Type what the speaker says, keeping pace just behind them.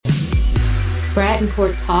Brad and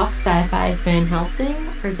Court Talk Sci-Fi's Van Helsing,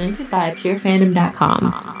 presented by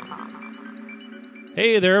PureFandom.com.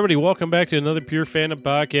 Hey there, everybody. Welcome back to another Pure Fandom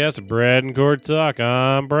podcast, Brad and Court Talk.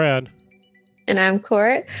 I'm Brad. And I'm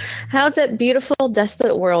Court. How's that beautiful,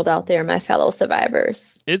 desolate world out there, my fellow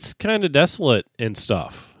survivors? It's kind of desolate and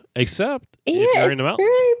stuff, except if you're it's in the mountains.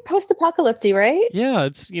 very post-apocalyptic, right? Yeah,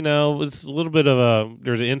 it's a little bit of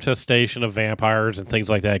there's an infestation of vampires and things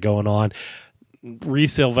like that going on.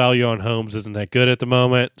 Resale value on homes isn't that good at the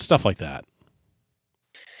moment. Stuff like that.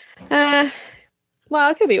 Well,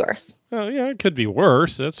 it could be worse. Oh, yeah, it could be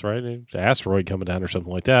worse. That's right. An asteroid coming down or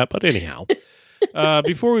something like that. But anyhow,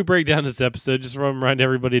 before we break down this episode, just want to remind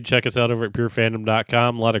everybody to check us out over at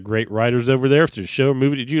purefandom.com. A lot of great writers over there. If there's a show or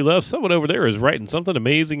movie that you love, someone over there is writing something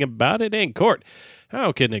amazing about it. And Court,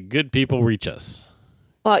 how can the good people reach us?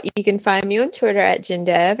 Well, you can find me on Twitter at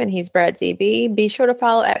JinDev, and he's Brad ZB. Be sure to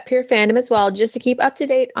follow at Pure Fandom as well, just to keep up to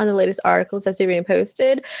date on the latest articles as they're being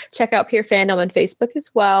posted. Check out Pure Fandom on Facebook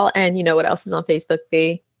as well. And you know what else is on Facebook,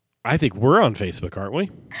 B? I think we're on Facebook, aren't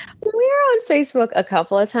we? We're on Facebook a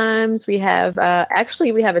couple of times. We have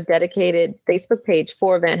we have a dedicated Facebook page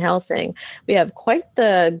for Van Helsing. We have quite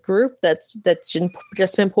the group that's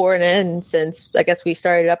just been pouring in since I guess we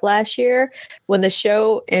started up last year. When the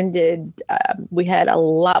show ended, we had a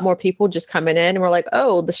lot more people just coming in, and we're like,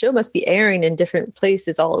 oh, the show must be airing in different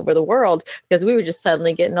places all over the world, because we were just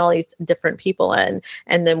suddenly getting all these different people in.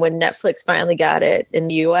 And then when Netflix finally got it in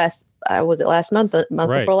the US, was it last month,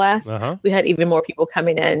 right. Before last? Uh-huh. We had even more people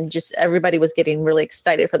coming in. Just everybody was getting really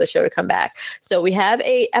excited for the show to come back. So we have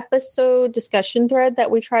a episode discussion thread that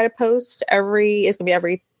we try to post it's going to be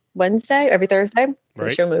every Wednesday, every Thursday. Right. The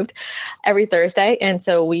show moved every Thursday. And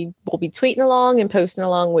so we will be tweeting along and posting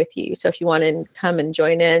along with you. So if you want to come and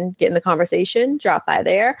join in, get in the conversation, drop by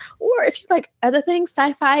there. Or if you like other things,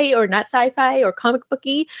 sci-fi or not sci-fi or comic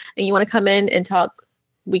booky, and you want to come in and talk,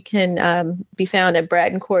 we can be found at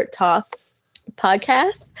Brad and Court Talk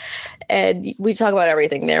Podcasts, and we talk about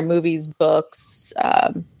everything there: movies, books,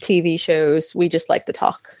 TV shows. We just like to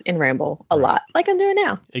talk and ramble a lot, like I'm doing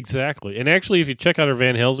now. Exactly. And actually, if you check out our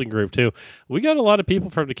Van Helsing group too, we got a lot of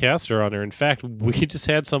people from the cast are on there. In fact, we just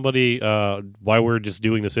had somebody while we're just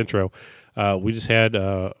doing this intro, we just had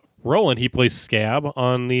Roland. He plays Scab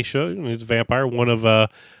on the show. He's a vampire, one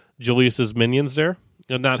of Julius's minions there.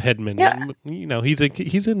 Not head minion. Yeah. You know, he's got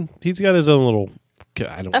his own little.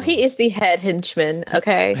 I don't know. He is the head henchman.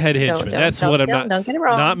 Okay, head henchman. That's what I'm not. Don't get it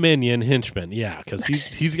wrong. Not minion, henchman. Yeah, because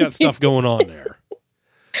he's got stuff going on there.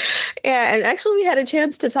 Yeah, and actually, we had a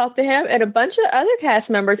chance to talk to him and a bunch of other cast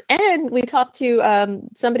members, and we talked to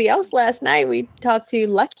somebody else last night. We talked to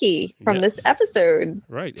Lucky from this episode.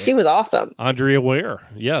 Right, she was awesome. Andrea Ware.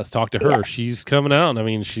 Yes, talk to her. Yeah. She's coming out. I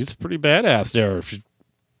mean, she's pretty badass there. She's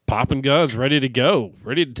popping guns, ready to go,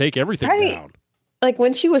 ready to take everything down. Like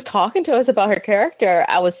when she was talking to us about her character,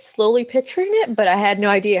 I was slowly picturing it, but I had no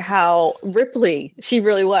idea how Ripley she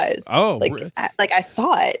really was. Oh, I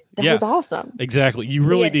saw it. That was awesome. Exactly. You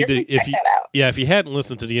really need to if you hadn't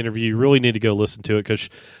listened to the interview, you really need to go listen to it, because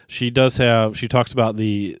she talks about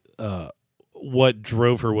the what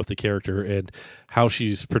drove her with the character and how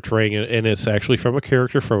she's portraying it, and it's actually from a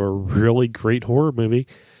character from a really great horror movie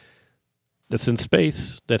that's in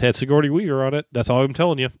space that had Sigourney Weaver on it. That's all I'm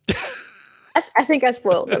telling you. I think I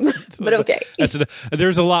spoiled them, but okay.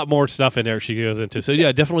 There's a lot more stuff in there she goes into. So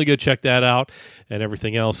yeah, definitely go check that out and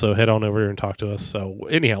everything else. So head on over there and talk to us. So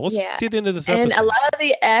anyhow, let's get into this episode. And a lot of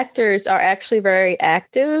the actors are actually very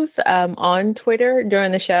active on Twitter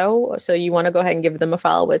during the show. So you want to go ahead and give them a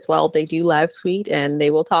follow as well. They do live tweet and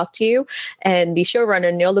they will talk to you. And the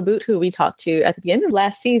showrunner, Neil LaBute, who we talked to at the beginning of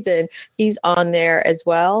last season, he's on there as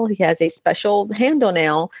well. He has a special handle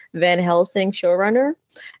now, Van Helsing showrunner.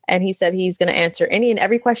 And he said he's going to answer any and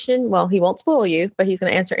every question. Well, he won't spoil you, but he's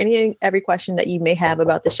going to answer any and every question that you may have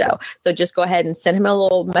about the show. So just go ahead and send him a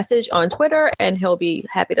little message on Twitter, and he'll be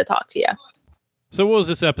happy to talk to you. So what was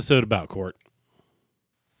this episode about, Court?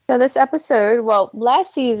 So this episode,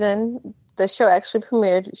 last season, the show actually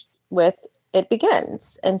premiered with It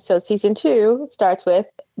Begins. And so season 2 starts with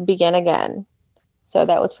Begin Again. So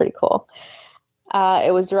that was pretty cool.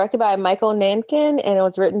 It was directed by Michael Nankin, and it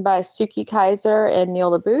was written by Suki Kaiser and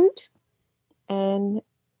Neil LaBute. And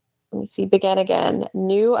let me see, Begin Again.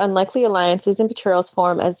 New unlikely alliances and betrayals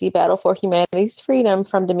form as the battle for humanity's freedom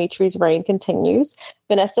from Dimitri's reign continues.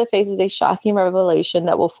 Vanessa faces a shocking revelation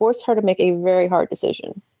that will force her to make a very hard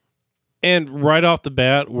decision. And right off the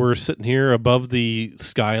bat, we're sitting here above the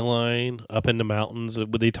skyline, up in the mountains.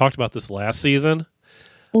 They talked about this last season.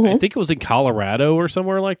 Mm-hmm. I think it was in Colorado or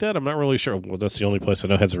somewhere like that. I'm not really sure. Well, that's the only place I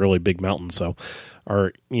know has a really big mountain. So,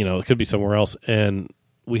 or, it could be somewhere else. And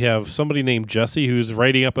we have somebody named Jesse who's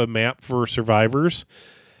writing up a map for survivors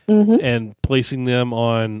Mm-hmm. and placing them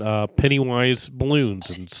on Pennywise balloons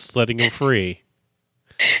and letting them free.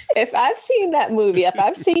 If I've seen that movie, if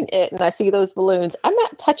I've seen it and I see those balloons, I'm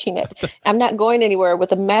not touching it. I'm not going anywhere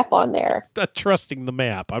with a map on there. Not trusting the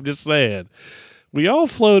map. I'm just saying. We all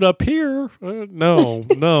float up here.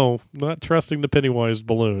 No, not trusting the Pennywise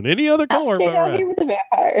balloon. Any other color? I'll stay but down red. here with the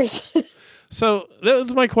vampires. So that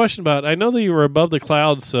was my question about. I know that you were above the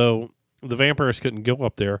clouds, so the vampires couldn't go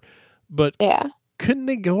up there. But Yeah. couldn't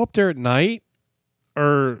they go up there at night?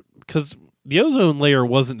 Or because the ozone layer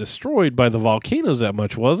wasn't destroyed by the volcanoes that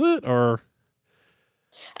much, was it? Or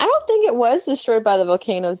I don't think it was destroyed by the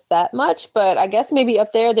volcanoes that much, but I guess maybe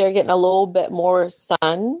up there they're getting a little bit more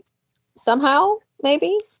sun somehow,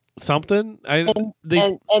 maybe. something? And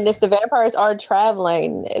if the vampires are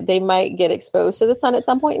traveling, they might get exposed to the sun at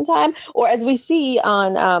some point in time. Or as we see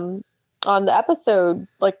on the episode,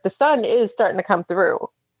 like the sun is starting to come through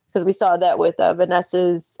because we saw that with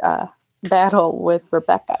Vanessa's battle with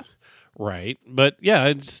Rebecca. Right. But yeah,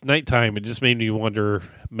 it's nighttime. It just made me wonder,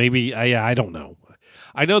 maybe, I don't know.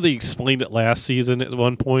 I know they explained it last season at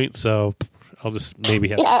one point, so I'll just maybe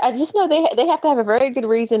have... Yeah, I just know they have to have a very good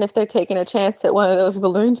reason if they're taking a chance that one of those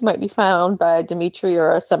balloons might be found by Dimitri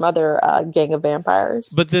or some other gang of vampires.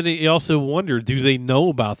 But then you also wonder, do they know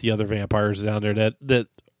about the other vampires down there that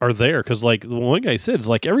are there? Because like the one guy said, it's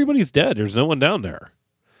like everybody's dead. There's no one down there.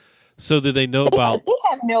 So do they know about... They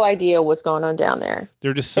have no idea what's going on down there.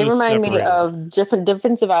 They're just so They remind me separated. of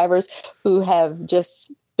different survivors who have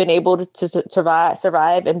just been able to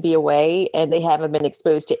survive and be away, and they haven't been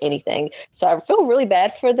exposed to anything. So I feel really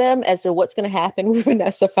bad for them as to what's going to happen when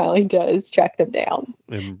Vanessa finally does track them down.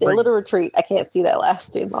 And Their bring- little retreat, I can't see that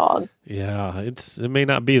lasting long. Yeah, it may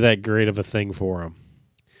not be that great of a thing for them.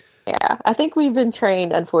 Yeah, I think we've been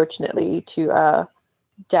trained, unfortunately, to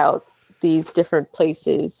doubt these different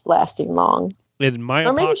places lasting long. In my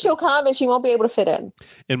Or maybe she'll come and she won't be able to fit in.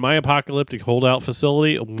 in my apocalyptic holdout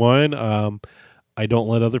facility, one, I don't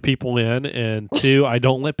let other people in, and two, I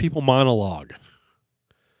don't let people monologue.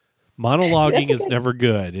 Monologuing is never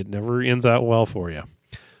good. It never ends out well for you.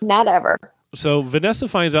 Not ever. So Vanessa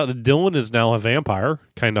finds out that Dylan is now a vampire.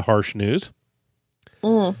 Kind of harsh news.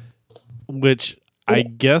 Mm. Which I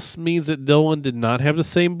guess means that Dylan did not have the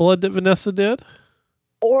same blood that Vanessa did.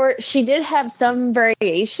 Or she did have some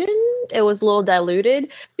variation. It was a little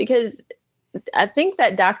diluted because I think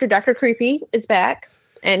that Dr. Creepy is back,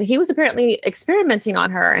 and he was apparently experimenting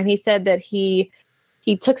on her. And he said that he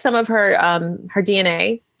took some of her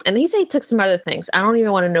DNA, and he said he took some other things. I don't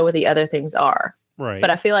even want to know what the other things are, Right.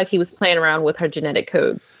 but I feel like he was playing around with her genetic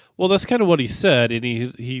code. Well, that's kind of what he said, and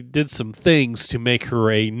he did some things to make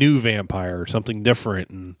her a new vampire, something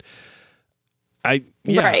different, and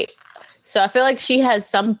Right. So I feel like she has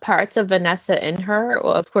some parts of Vanessa in her.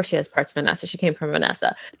 Well, of course she has parts of Vanessa. She came from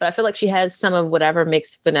Vanessa. But I feel like she has some of whatever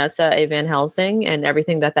makes Vanessa a Van Helsing and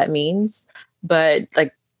everything that means. But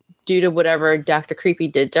like due to whatever Dr. Creepy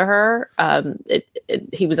did to her,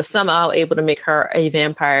 he was somehow able to make her a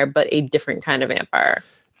vampire, but a different kind of vampire.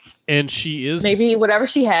 And she is... Maybe whatever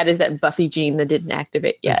she had is that Buffy gene that didn't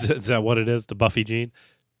activate yet. Is that what it is, the Buffy gene?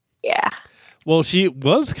 Yeah. Well, she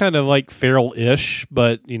was kind of like feral-ish,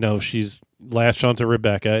 but, she's latched onto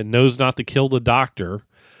Rebecca and knows not to kill the doctor.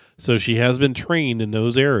 So she has been trained in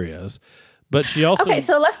those areas. But she also... Okay,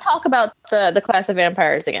 so let's talk about the class of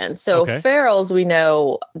vampires again. So Okay. ferals, we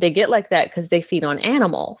know, they get like that because they feed on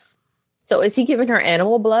animals. So is he giving her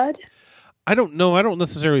animal blood? I don't know. I don't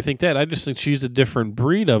necessarily think that. I just think she's a different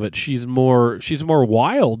breed of it. She's more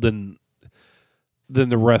wild than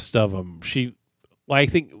the rest of them. I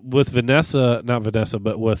think with not Vanessa,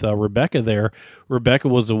 but with Rebecca there, Rebecca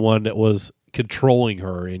was the one that was controlling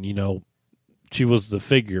her, and she was the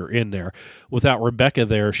figure in there. Without Rebecca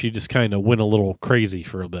there, she just kind of went a little crazy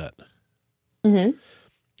for a bit, Mm-hmm.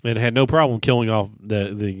 and had no problem killing off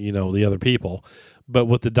the other people. But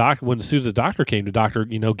with the doctor, as soon as the doctor came, the doctor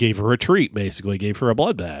gave her a treat, basically gave her a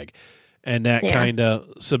blood bag, and that kind of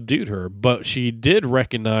subdued her. But she did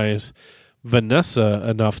recognize Vanessa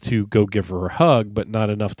enough to go give her a hug, but not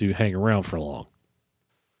enough to hang around for long.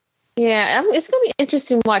 Yeah, it's going to be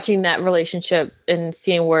interesting watching that relationship and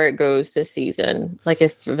seeing where it goes this season. Like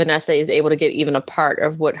if Vanessa is able to get even a part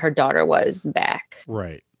of what her daughter was back.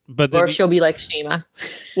 Right. But then, Or she'll be like Shima.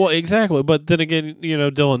 well, exactly. But then again,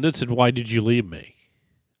 Dylan did said, "Why did you leave me?"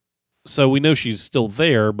 So we know she's still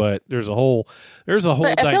there, but there's a whole But I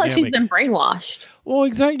feel dynamic. like she's been brainwashed. Well,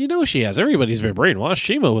 exactly. She has. Everybody's been brainwashed.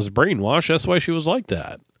 Shima was brainwashed. That's why she was like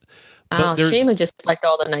that. Oh, there's- Shima just liked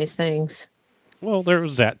all the nice things. Well, there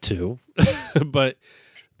was that too. But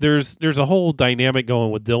there's a whole dynamic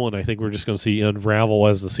going with Dylan. I think we're just going to see unravel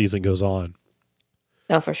as the season goes on.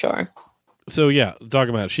 Oh, for sure. So yeah,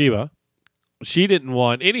 talking about Sheba, she didn't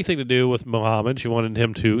want anything to do with Muhammad. She wanted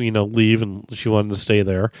him to, leave, and she wanted to stay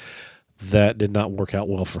there. That did not work out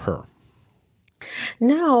well for her.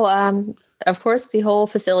 No, of course, the whole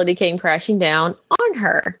facility came crashing down on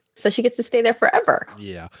her. So she gets to stay there forever.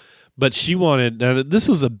 Yeah. But she wanted, now this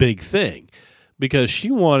was a big thing, because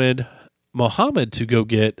she wanted Muhammad to go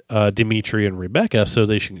get Dimitri and Rebecca so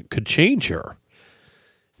they could change her.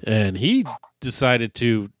 And he decided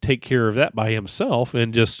to take care of that by himself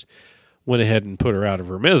and just went ahead and put her out of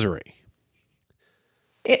her misery.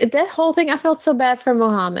 That whole thing, I felt so bad for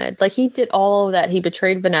Muhammad. Like, he did all of that. He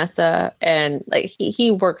betrayed Vanessa, and like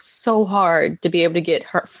he worked so hard to be able to get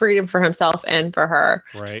her freedom for himself and for her.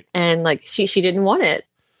 Right. And like she didn't want it.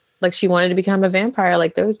 Like, she wanted to become a vampire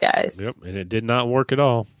like those guys. Yep. And it did not work at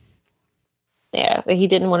all. Yeah. He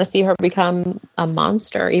didn't want to see her become a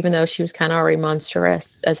monster, even though she was kind of already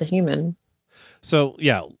monstrous as a human. So,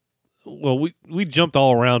 yeah. Well, we jumped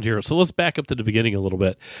all around here, so let's back up to the beginning a little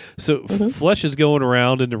bit. So Flesh is going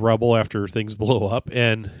around in the rubble after things blow up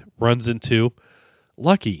and runs into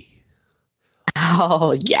Lucky.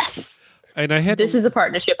 Oh, yes. And this is a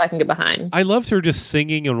partnership I can get behind. I loved her just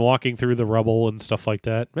singing and walking through the rubble and stuff like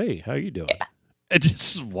that. Hey, how you doing? Yeah. And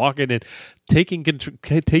just walking and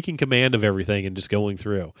taking command of everything and just going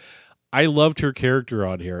through. I loved her character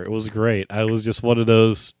on here. It was great. I was just one of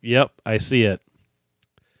those, yep, I see it.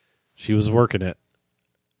 She was working it.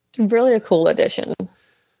 Really a cool addition.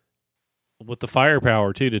 With the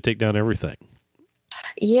firepower, too, to take down everything.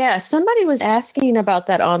 Yeah, somebody was asking about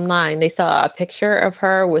that online. They saw a picture of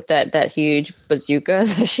her with that huge bazooka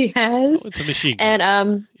that she has. Oh, it's a machine gun.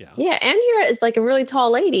 And yeah, Andrea is like a really tall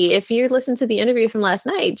lady. If you listen to the interview from last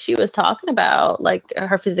night, she was talking about like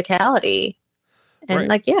her physicality. And right.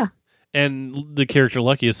 like, yeah. And the character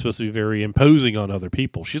Lucky is supposed to be very imposing on other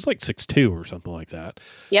people. She's like 6'2" or something like that.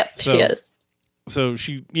 Yep, she is. So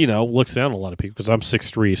she, looks down on a lot of people because I'm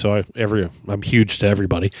 6'3", so I'm huge to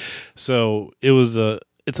everybody. So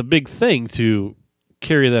it's a big thing to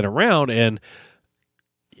carry that around. And,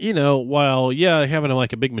 while, having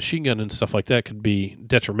like a big machine gun and stuff like that could be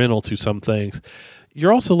detrimental to some things,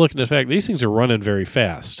 you're also looking at the fact these things are running very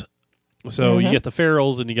fast. So you get the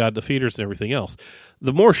ferals and you got the feeders and everything else.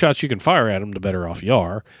 The more shots you can fire at them, the better off you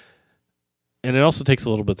are. And it also takes a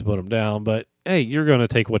little bit to put them down. But, hey, you're going to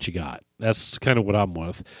take what you got. That's kind of what I'm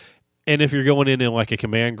with. And if you're going in like a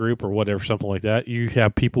command group or whatever, something like that, you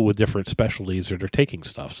have people with different specialties that are taking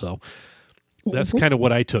stuff. So that's kind of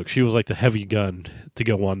what I took. She was like the heavy gun to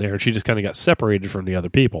go on there. And she just kind of got separated from the other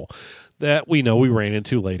people that we ran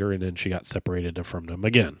into later. And then she got separated from them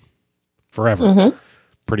again. Forever.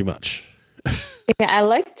 Pretty much. Yeah, I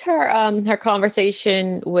liked her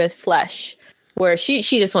conversation with Flesh, where she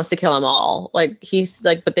just wants to kill them all. Like, he's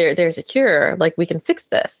like, but there's a cure. Like, we can fix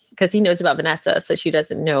this, because he knows about Vanessa, so she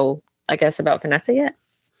doesn't know, I guess, about Vanessa yet.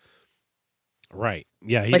 Right.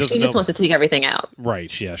 Yeah. Like, she just wants to take everything out.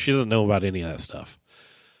 Right. Yeah. She doesn't know about any of that stuff.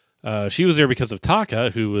 She was there because of Taka,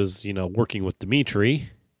 who was, working with Dimitri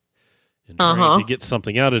and trying to get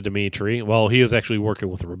something out of Dimitri. Well, he was actually working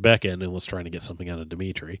with Rebecca and was trying to get something out of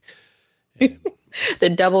Dimitri. And the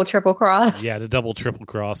double, triple cross. Yeah, the double, triple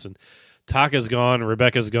cross. And Taka's gone.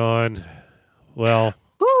 Rebecca's gone. Well.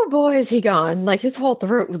 Oh, boy, is he gone. Like, his whole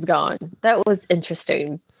throat was gone. That was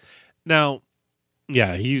interesting. Now,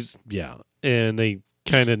 and they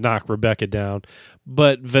kind of knock Rebecca down.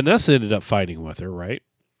 But Vanessa ended up fighting with her, right?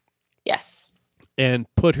 Yes. And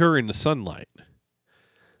put her in the sunlight.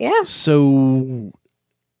 Yeah. So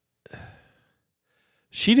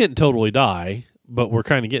she didn't totally die, but we're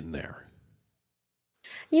kind of getting there.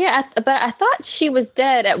 Yeah, but I thought she was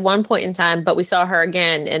dead at one point in time, but we saw her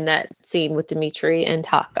again in that scene with Dimitri and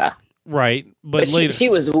Taka. Right, but later she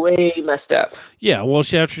was way messed up. Yeah, well,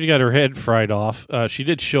 after she got her head fried off, she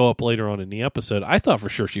did show up later on in the episode. I thought for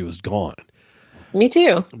sure she was gone. Me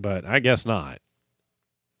too. But I guess not.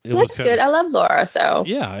 That's good. I love Laura, so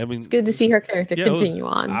yeah, I mean, it's good to see her character continue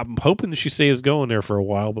on. I'm hoping she stays going there for a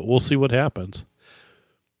while, but we'll see what happens.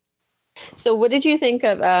 So what did you think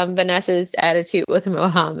of Vanessa's attitude with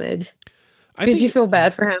Muhammad? Did you feel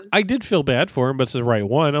bad for him? I did feel bad for him, but it's the right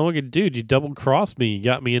one. I'm like, dude, you double-crossed me. You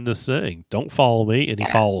got me in this thing. Don't follow me. And he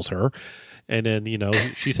follows her. And then,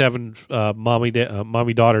 she's having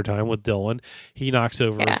mommy-daughter time with Dylan. He knocks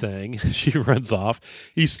over a thing. She runs off.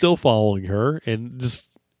 He's still following her. And just,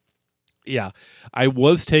 I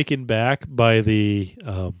was taken back by the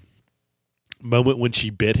moment when she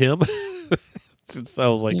bit him. So I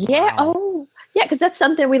was like, yeah, wow. oh, Yeah, because that's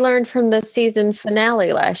something we learned from the season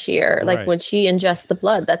finale last year. Like Right. when she ingests the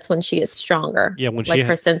blood, that's when she gets stronger. Yeah, when she like had-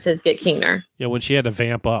 her senses get keener. Yeah, when she had to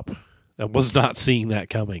vamp up, I was not seeing that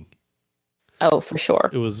coming. Oh, for sure.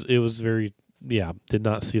 It was very, did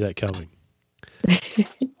not see that coming.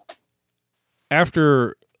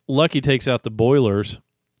 After Lucky takes out the boilers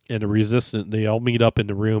and the resistant, they all meet up in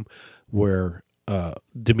the room where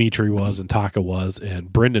Dimitri was and Taka was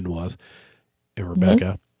and Brendan was and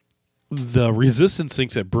Rebecca. The resistance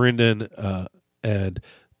thinks that Brendan and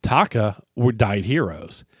Taka were died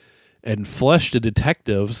heroes. And Flesh, the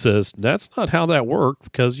detective, says that's not how that worked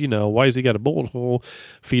because, why has he got a bullet hole?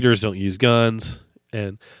 Feeders don't use guns.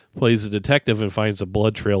 And plays the detective and finds a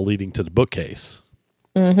blood trail leading to the bookcase.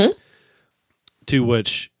 Mm-hmm. To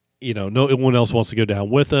which, no one else wants to go down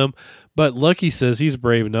with him. But Lucky says he's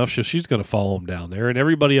brave enough, so she's going to follow him down there. And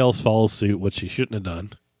everybody else follows suit, which she shouldn't have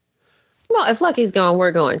done. Well, if Lucky's going,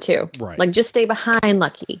 we're going too. Right. Like, just stay behind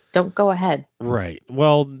Lucky. Don't go ahead. Right.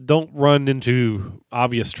 Well, don't run into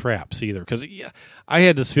obvious traps either. Because I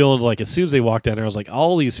had this feeling like as soon as they walked down there, I was like,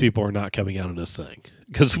 all these people are not coming out of this thing.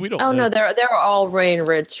 Because we don't Oh, know. no, they're all wearing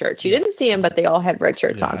red shirts. You didn't see them, but they all had red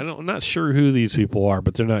shirts on. I'm not sure who these people are,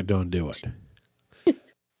 but they're not going to do it.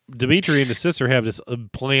 Dimitri and his sister have this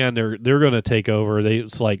plan. They're going to take over.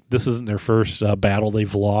 It's like this isn't their first battle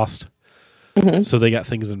they've lost. Mm-hmm. So they got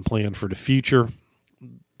things in plan for the future.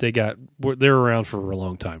 They're around for a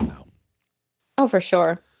long time now. Oh, for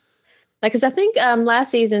sure. Like, because I think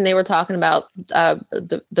last season they were talking about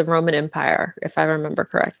the Roman Empire, if I remember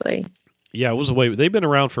correctly. Yeah, it was a way. They've been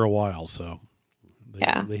around for a while, so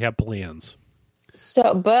Yeah. they have plans.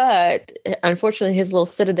 So, but unfortunately, his little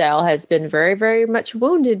citadel has been very, very much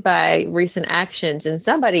wounded by recent actions, and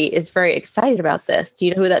somebody is very excited about this. Do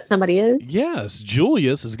you know who that somebody is? Yes,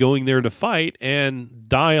 Julius is going there to fight and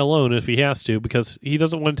die alone if he has to because he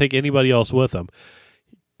doesn't want to take anybody else with him.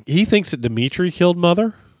 He thinks that Dimitri killed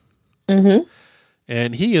Mother, Mm-hmm.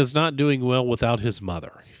 and he is not doing well without his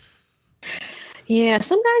mother. Yeah,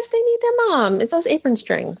 some guys, they need their mom. It's those apron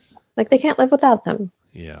strings. Like, they can't live without them.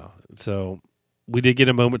 Yeah, so we did get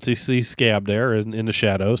a moment to see Scab there in the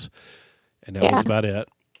shadows, and that was about it.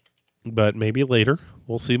 But maybe later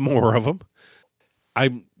we'll see more of him. I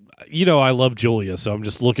love Julia, so I'm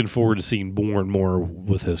just looking forward to seeing more and more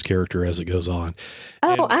with his character as it goes on.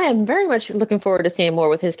 Oh, And- I am very much looking forward to seeing more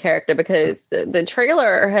with his character because the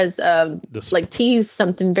trailer has teased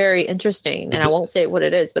something very interesting, and I won't say what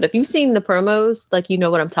it is. But if you've seen the promos, you know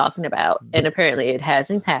what I'm talking about, and apparently it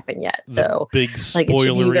hasn't happened yet. So, big it should be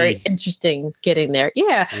spoilery. very interesting getting there.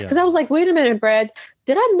 Yeah, because I was like, wait a minute, Brad,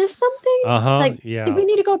 did I miss something? Yeah. Do we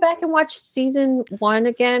need to go back and watch season 1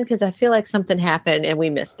 again? Because I feel like something happened and we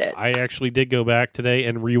missed it. I actually did go back today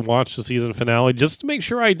and rewatch the season finale just to make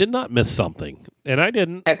sure I did not miss something, and I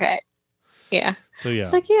didn't. Okay. Yeah. So yeah,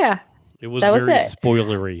 It's like, yeah. it was that was very it.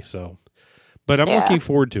 spoilery. So, but I'm looking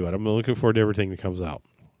forward to it. I'm looking forward to everything that comes out.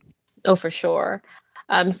 Oh, for sure.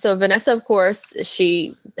 So Vanessa, of course,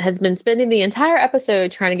 she has been spending the entire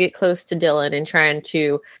episode trying to get close to Dylan and trying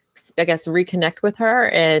to, I guess, reconnect with her.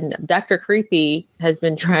 And Dr. Creepy has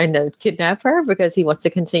been trying to kidnap her because he wants to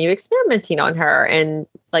continue experimenting on her and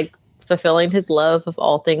fulfilling his love of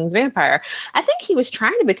all things vampire. I think he was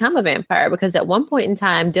trying to become a vampire because at one point in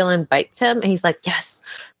time, Dylan bites him and he's like, yes,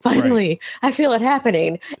 finally, I feel it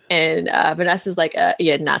happening. And Vanessa's like,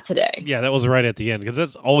 yeah, not today. Yeah, that was right at the end because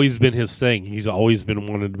that's always been his thing. He's always been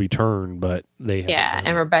wanted to be turned, but they haven't done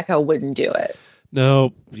And it. Rebecca wouldn't do it.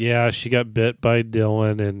 No, yeah, she got bit by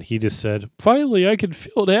Dylan, and he just said, "Finally, I can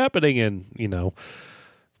feel it happening." And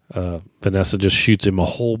Vanessa just shoots him a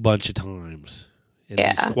whole bunch of times, and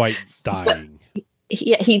he's quite dying.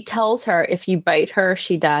 He tells her if you bite her,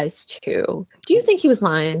 she dies too. Do you think he was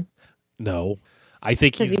lying? No, I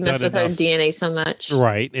think Because he's he messed done with her enough, DNA so much,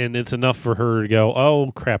 right? And it's enough for her to go,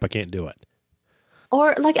 "Oh crap, I can't do it."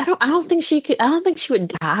 or I don't think she could. I don't think she would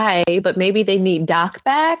die, but maybe they need Doc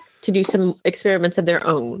back to do some experiments of their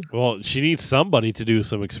own. Well, she needs somebody to do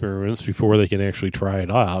some experiments before they can actually try it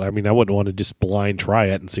out. I mean, I wouldn't want to just blind try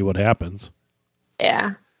it and see what happens.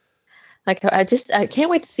 Yeah. I can't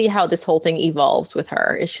wait to see how this whole thing evolves with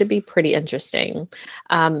her. It should be pretty interesting.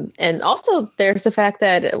 And also there's the fact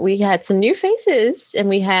that we had some new faces and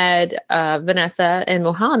we had Vanessa and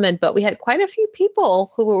Mohammed, but we had quite a few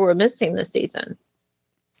people who were missing this season.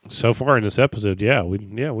 So far in this episode, we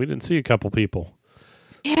didn't see a couple people.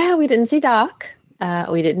 Yeah, we didn't see Doc.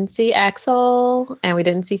 We didn't see Axel, and we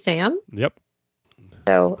didn't see Sam. Yep.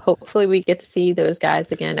 So hopefully we get to see those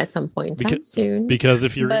guys again at some point in time soon. Because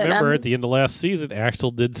if you But, remember, at the end of last season, Axel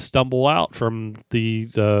did stumble out from the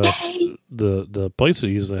place that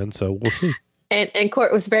he's in. So we'll see. And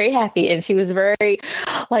Court was very happy, and she was very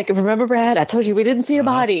like, remember, Brad, I told you we didn't see a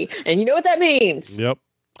body, and you know what that means. Yep.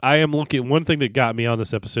 I am looking. One thing that got me on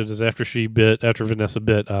this episode is after Vanessa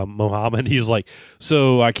bit Mohammed, he's like,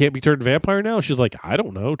 so I can't be turned vampire now? She's like, I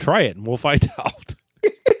don't know. Try it and we'll find out.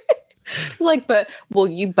 Like, but will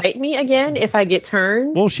you bite me again if I get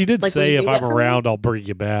turned? Well, she did like, say if I'm around, I'll bring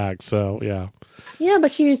you back. So, yeah. Yeah,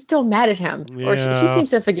 but she was still mad at him, or she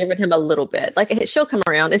seems to have forgiven him a little bit. Like she'll come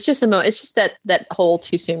around. It's just it's just that whole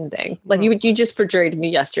too soon thing. Like you just betrayed me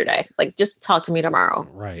yesterday. Like just talk to me tomorrow.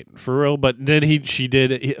 Right, for real. But then she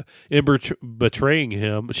did in betraying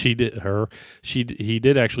him. He did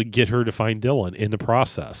actually get her to find Dylan in the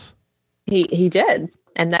process. He did,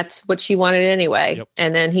 and that's what she wanted anyway. Yep.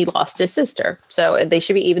 And then he lost his sister, so they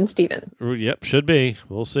should be even Steven. Yep, should be.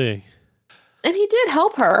 We'll see. And he did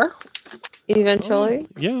help her. Eventually.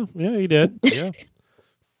 Yeah, he did. Yeah.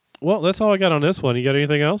 Well, that's all I got on this one. You got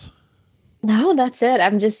anything else? No, that's it.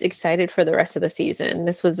 I'm just excited for the rest of the season.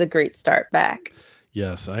 This was a great start back.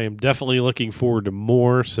 Yes, I am definitely looking forward to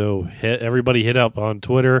more. So everybody hit up on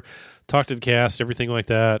Twitter, talk to the cast, everything like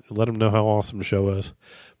that. Let them know how awesome the show is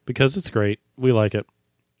because it's great. We like it.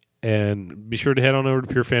 And be sure to head on over to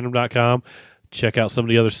purefandom.com. Check out some of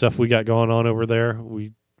the other stuff we got going on over there.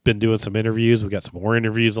 We've been doing some interviews. We got some more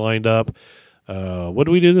interviews lined up. What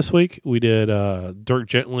did we do this week? We did Dirk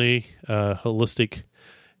Gently, Holistic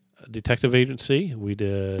Detective Agency. We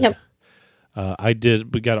did. Yep.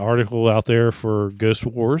 We got an article out there for Ghost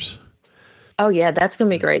Wars. Oh yeah, that's gonna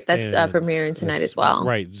be great. That's premiering tonight as well.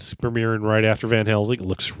 Right, it's premiering right after Van Helsing. It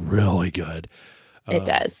looks really good. It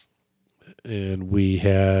does. And we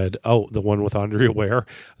had the one with Andrea Ware.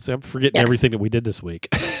 So I'm forgetting everything that we did this week.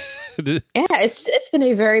 Yeah, it's been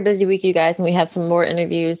a very busy week, you guys, and we have some more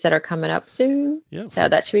interviews that are coming up soon. Yeah. So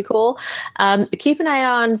that should be cool. Keep an eye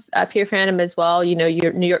on Pure Fandom as well. You know,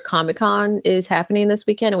 your New York Comic Con is happening this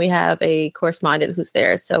weekend, and we have a correspondent who's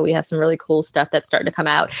there. So we have some really cool stuff that's starting to come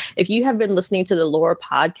out. If you have been listening to the Lore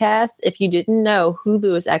podcast, if you didn't know,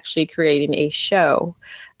 Hulu is actually creating a show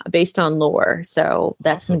based on lore. So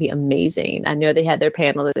that's going to be amazing. I know they had their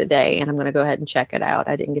panel today, and I'm going to go ahead and check it out.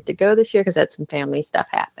 I didn't get to go this year because I had some family stuff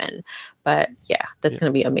happen. But yeah, that's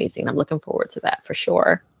going to be amazing. I'm looking forward to that for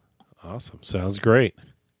sure. Awesome. Sounds great.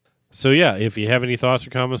 So yeah, if you have any thoughts or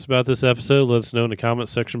comments about this episode, let us know in the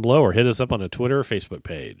comments section below or hit us up on a Twitter or Facebook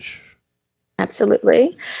page.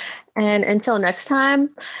 Absolutely. And until next time,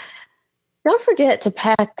 don't forget to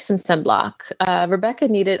pack some sunblock. Rebecca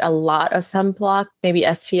needed a lot of sunblock, maybe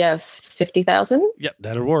SPF 50,000. Yep,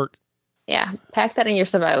 that'll work. Yeah, pack that in your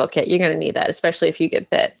survival kit. You're going to need that, especially if you get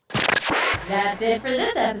bit. That's it for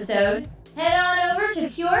this episode. Head on over to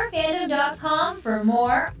purefandom.com for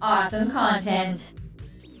more awesome content.